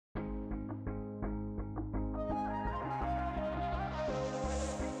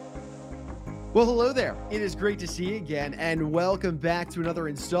Well, hello there. It is great to see you again, and welcome back to another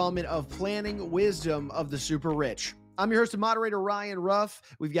installment of Planning Wisdom of the Super Rich. I'm your host and moderator, Ryan Ruff.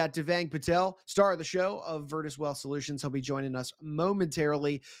 We've got Devang Patel, star of the show of Virtus Wealth Solutions. He'll be joining us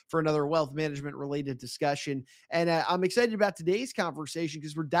momentarily for another wealth management related discussion. And I'm excited about today's conversation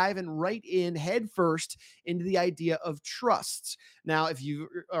because we're diving right in headfirst into the idea of trusts. Now, if you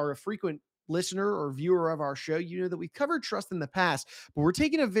are a frequent listener or viewer of our show, you know that we've covered trust in the past, but we're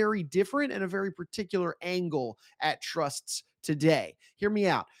taking a very different and a very particular angle at trusts today. Hear me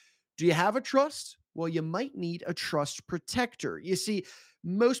out. Do you have a trust? Well, you might need a trust protector. You see,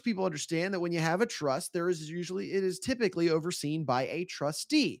 most people understand that when you have a trust, it is typically overseen by a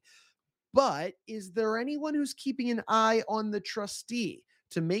trustee. But is there anyone who's keeping an eye on the trustee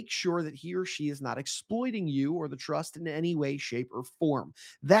to make sure that he or she is not exploiting you or the trust in any way, shape, or form?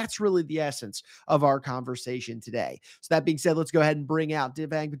 That's really the essence of our conversation today. So, that being said, let's go ahead and bring out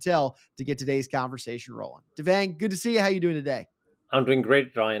Devang Patel to get today's conversation rolling. Devang, good to see you. How you doing today? I'm doing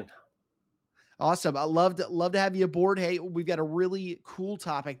great, Ryan. Awesome. I love to have you aboard. Hey, we've got a really cool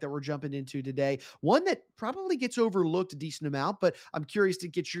topic that we're jumping into today. One that probably gets overlooked a decent amount, but I'm curious to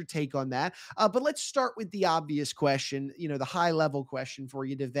get your take on that. But let's start with the obvious question, the high level question for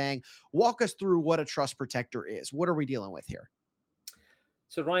you, Devang. Walk us through what a trust protector is. What are we dealing with here?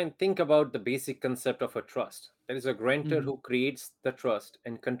 So, Ryan, think about the basic concept of a trust. There is a grantor Mhm. who creates the trust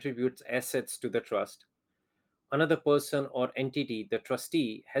and contributes assets to the trust. Another person or entity, the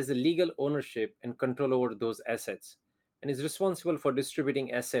trustee, has a legal ownership and control over those assets and is responsible for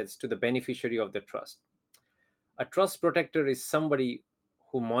distributing assets to the beneficiary of the trust. A trust protector is somebody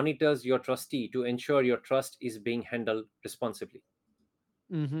who monitors your trustee to ensure your trust is being handled responsibly.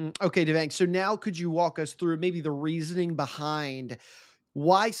 Okay, Devang. So now could you walk us through maybe the reasoning behind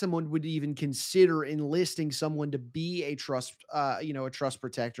why someone would even consider enlisting someone to be a trust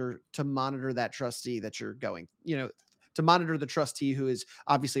protector to monitor that trustee that you're to monitor the trustee who is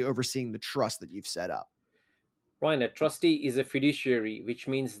obviously overseeing the trust that you've set up. Ryan, a trustee is a fiduciary, which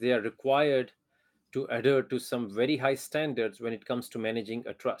means they are required to adhere to some very high standards when it comes to managing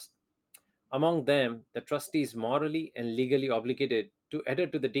a trust. Among them, the trustee is morally and legally obligated to adhere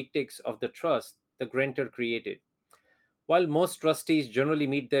to the dictates of the trust the grantor created. While most trustees generally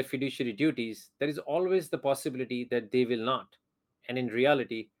meet their fiduciary duties, there is always the possibility that they will not. And in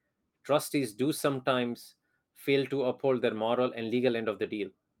reality, trustees do sometimes fail to uphold their moral and legal end of the deal.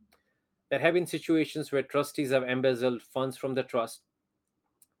 There have been situations where trustees have embezzled funds from the trust.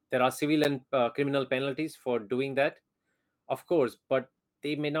 There are civil and criminal penalties for doing that, of course, but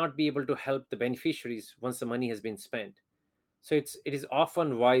they may not be able to help the beneficiaries once the money has been spent. So it is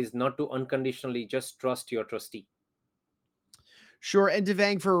often wise not to unconditionally just trust your trustee. Sure. And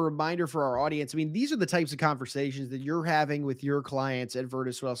Devang, for a reminder for our audience, I mean, these are the types of conversations that you're having with your clients at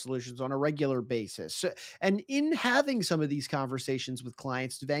Virtus Wealth Solutions on a regular basis. And in having some of these conversations with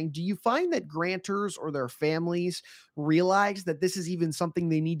clients, Devang, do you find that grantors or their families realize that this is even something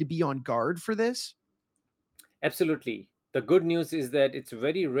they need to be on guard for this? Absolutely. The good news is that it's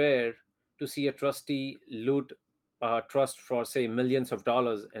very rare to see a trustee loot a trust for, say, millions of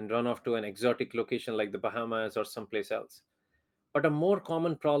dollars and run off to an exotic location like the Bahamas or someplace else. But a more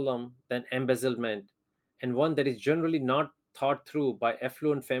common problem than embezzlement, and one that is generally not thought through by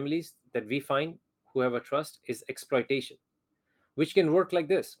affluent families that we find who have a trust, is exploitation, which can work like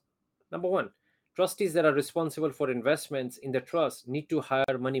this. Number one, trustees that are responsible for investments in the trust need to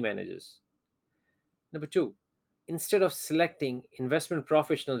hire money managers. Number two, instead of selecting investment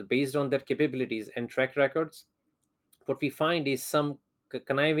professionals based on their capabilities and track records, what we find is some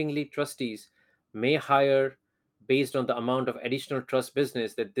connivingly trustees may hire based on the amount of additional trust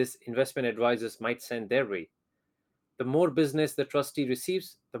business that this investment advisors might send their way. The more business the trustee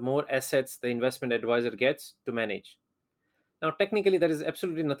receives, the more assets the investment advisor gets to manage. Now, technically, there is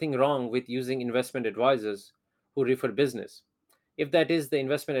absolutely nothing wrong with using investment advisors who refer business. If that is, the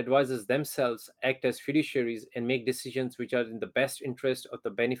investment advisors themselves act as fiduciaries and make decisions which are in the best interest of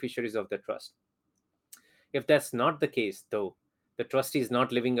the beneficiaries of the trust. If that's not the case, though, the trustee is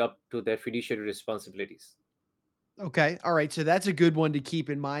not living up to their fiduciary responsibilities. Okay. All right. So that's a good one to keep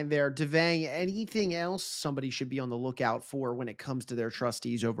in mind there. Devang, anything else somebody should be on the lookout for when it comes to their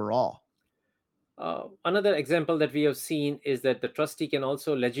trustees overall? Another example that we have seen is that the trustee can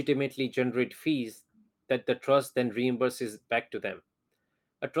also legitimately generate fees that the trust then reimburses back to them.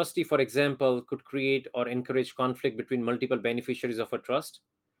 A trustee, for example, could create or encourage conflict between multiple beneficiaries of a trust,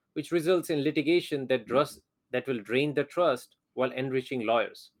 which results in litigation that will drain the trust while enriching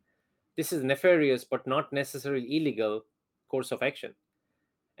lawyers. This is nefarious but not necessarily illegal course of action.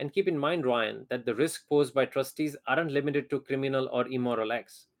 And keep in mind, Ryan, that the risk posed by trustees aren't limited to criminal or immoral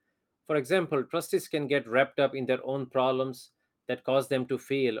acts. For example, trustees can get wrapped up in their own problems that cause them to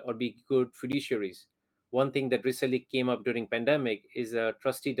fail or be good fiduciaries. One thing that recently came up during pandemic is a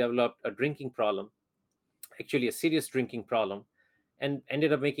trustee developed a drinking problem, actually a serious drinking problem, and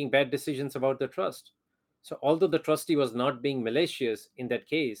ended up making bad decisions about the trust. So although the trustee was not being malicious in that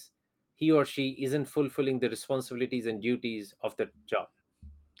case, he or she isn't fulfilling the responsibilities and duties of the job.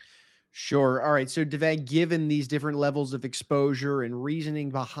 Sure. All right. So, Devang, given these different levels of exposure and reasoning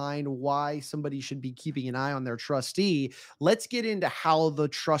behind why somebody should be keeping an eye on their trustee, let's get into how the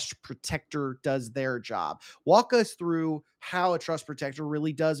trust protector does their job. Walk us through how a trust protector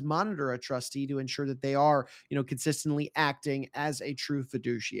really does monitor a trustee to ensure that they are, consistently acting as a true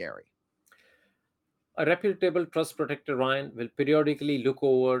fiduciary. A reputable trust protector, Ryan, will periodically look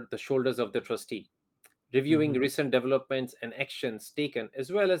over the shoulders of the trustee, reviewing Hmm. recent developments and actions taken,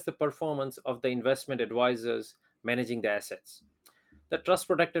 as well as the performance of the investment advisors managing the assets. The trust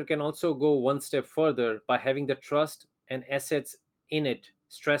protector can also go one step further by having the trust and assets in it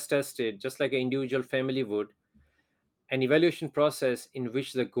stress tested, just like an individual family would, an evaluation process in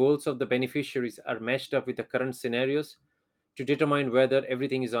which the goals of the beneficiaries are matched up with the current scenarios to determine whether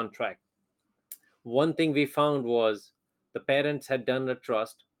everything is on track. One thing we found was the parents had done a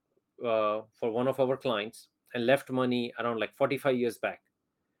trust for one of our clients and left money around like 45 years back.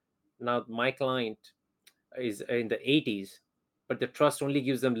 Now, my client is in the 80s, but the trust only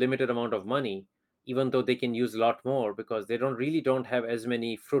gives them limited amount of money, even though they can use a lot more because they don't have as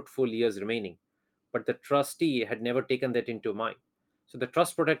many fruitful years remaining. But the trustee had never taken that into mind. So the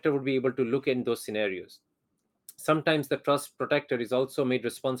trust protector would be able to look in those scenarios. Sometimes the trust protector is also made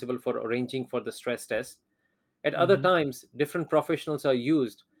responsible for arranging for the stress test. At other Hmm. times, different professionals are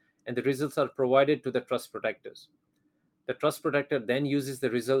used and the results are provided to the trust protectors. The trust protector then uses the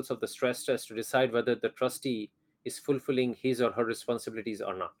results of the stress test to decide whether the trustee is fulfilling his or her responsibilities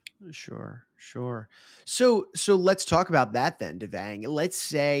or not. Sure, sure. So let's talk about that then, Devang. Let's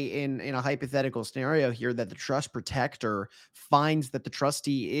say in a hypothetical scenario here that the trust protector finds that the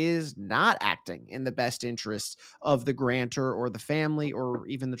trustee is not acting in the best interests of the grantor or the family or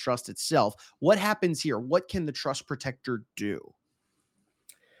even the trust itself. What happens here? What can the trust protector do?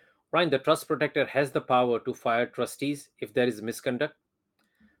 Ryan, the trust protector has the power to fire trustees if there is misconduct.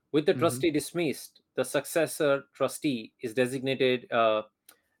 With the Mhm. trustee dismissed, the successor trustee is designated,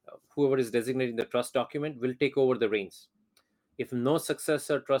 whoever is designated in the trust document will take over the reins. If no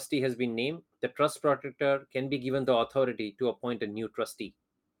successor trustee has been named, the trust protector can be given the authority to appoint a new trustee.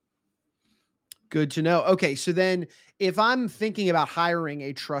 Good to know. Okay, so then if I'm thinking about hiring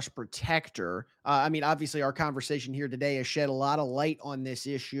a trust protector, I mean, obviously, our conversation here today has shed a lot of light on this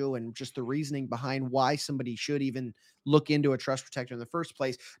issue and just the reasoning behind why somebody should even look into a trust protector in the first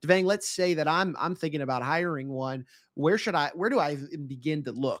place. Devang, let's say that I'm thinking about hiring one. Where do I even begin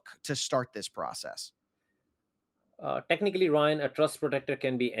to look to start this process? Technically, Ryan, a trust protector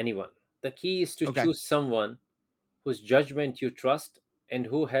can be anyone. The key is to Okay. choose someone whose judgment you trust and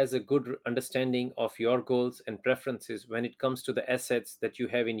who has a good understanding of your goals and preferences when it comes to the assets that you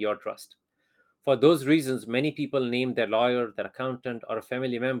have in your trust. For those reasons, many people name their lawyer, their accountant, or a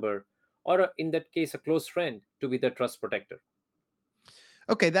family member, or in that case, a close friend, to be the trust protector.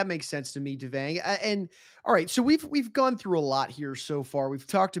 Okay, that makes sense to me, Devang. And all right, so we've gone through a lot here so far. We've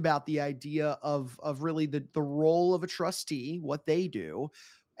talked about the idea of really the role of a trustee, what they do,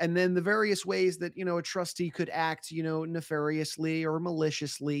 and then the various ways that a trustee could act, nefariously or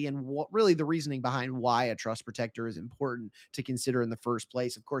maliciously, and what really the reasoning behind why a trust protector is important to consider in the first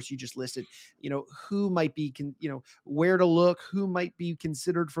place. Of course, you just listed, who might be, where to look, who might be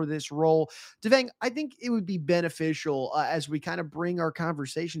considered for this role. Devang, I think it would be beneficial as we kind of bring our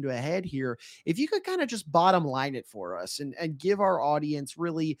conversation to a head here, if you could kind of just bottom line it for us and give our audience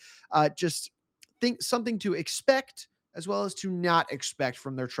really just think something to expect as well as to not expect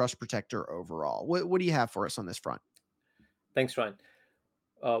from their trust protector overall. What do you have for us on this front? Thanks, Ryan.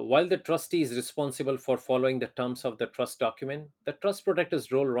 While the trustee is responsible for following the terms of the trust document, the trust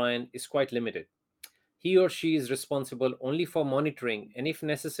protector's role, Ryan, is quite limited. He or she is responsible only for monitoring and, if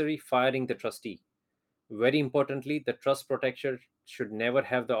necessary, firing the trustee. Very importantly, the trust protector should never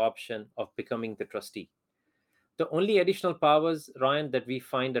have the option of becoming the trustee. The only additional powers, Ryan, that we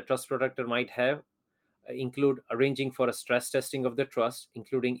find the trust protector might have include arranging for a stress testing of the trust,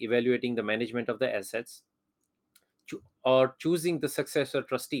 including evaluating the management of the assets, or choosing the successor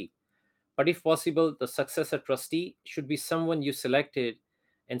trustee. But if possible, the successor trustee should be someone you selected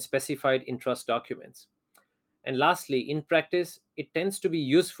and specified in trust documents. And lastly, in practice, it tends to be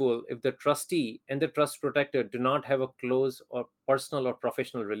useful if the trustee and the trust protector do not have a close or personal or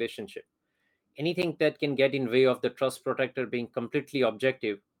professional relationship. Anything that can get in way of the trust protector being completely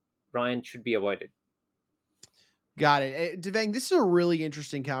objective Ryan, should be avoided. Got it. Devang, this is a really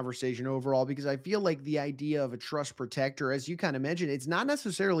interesting conversation overall because I feel like the idea of a trust protector, as you kind of mentioned, it's not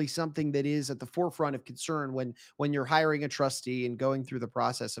necessarily something that is at the forefront of concern when you're hiring a trustee and going through the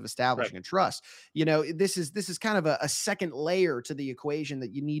process of Right. establishing a trust. This is kind of a second layer to the equation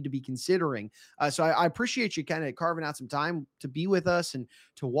that you need to be considering. So I appreciate you kind of carving out some time to be with us and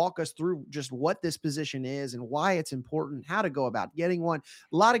to walk us through just what this position is and why it's important, how to go about getting one.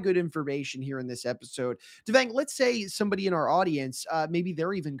 A lot of good information here in this episode. Devang, let's say somebody in our audience, maybe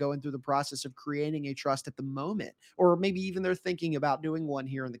they're even going through the process of creating a trust at the moment, or maybe even they're thinking about doing one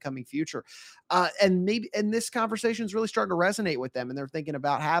here in the coming future. And this conversation is really starting to resonate with them, and they're thinking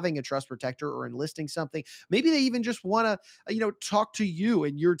about having a trust protector or enlisting something. Maybe they even just want to, talk to you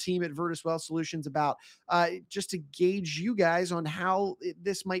and your team at Virtus Wealth Solutions about just to gauge you guys on how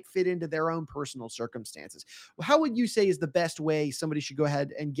this might fit into their own personal circumstances. How would you say is the best way somebody should go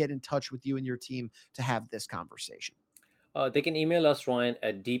ahead and get in touch with you and your team to have this conversation? They can email us, Ryan,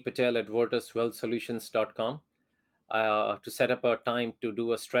 at dpatel@virtuswealthsolutions.com to set up a time to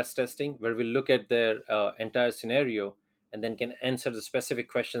do a stress testing where we look at their entire scenario and then can answer the specific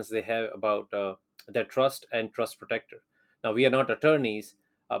questions they have about their trust and trust protector. Now, we are not attorneys,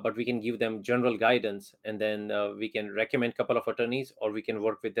 but we can give them general guidance, and then we can recommend a couple of attorneys, or we can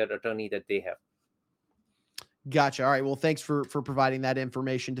work with their attorney that they have. Gotcha. All right. Well, thanks for providing that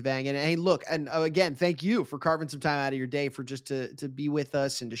information, Devang. And hey, look, and again, thank you for carving some time out of your day for just to be with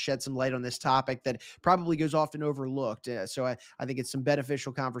us and to shed some light on this topic that probably goes often overlooked. So I think it's some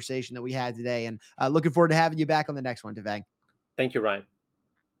beneficial conversation that we had today, and looking forward to having you back on the next one, Devang. Thank you, Ryan.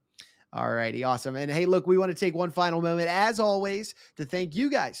 All righty, awesome. And hey, look, we want to take one final moment, as always, to thank you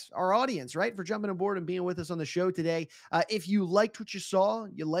guys, our audience, right, for jumping aboard and being with us on the show today. If you liked what you saw,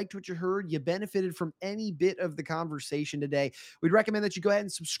 you liked what you heard, you benefited from any bit of the conversation today, we'd recommend that you go ahead and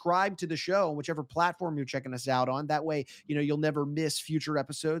subscribe to the show on whichever platform you're checking us out on. That way, you'll never miss future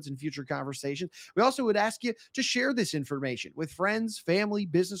episodes and future conversations. We also would ask you to share this information with friends, family,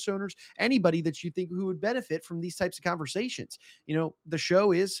 business owners, anybody that you think who would benefit from these types of conversations. The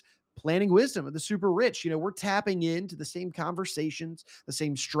show is Planning Wisdom of the Super Rich. We're tapping into the same conversations, the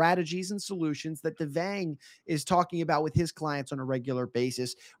same strategies and solutions that Devang is talking about with his clients on a regular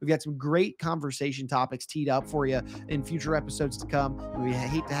basis. We've got some great conversation topics teed up for you in future episodes to come. And we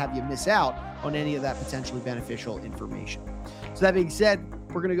hate to have you miss out on any of that potentially beneficial information. So that being said,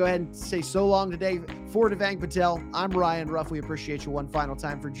 we're going to go ahead and say so long today for Devang Patel. I'm Ryan Ruff. We appreciate you one final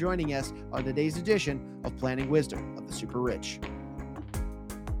time for joining us on today's edition of Planning Wisdom of the Super Rich.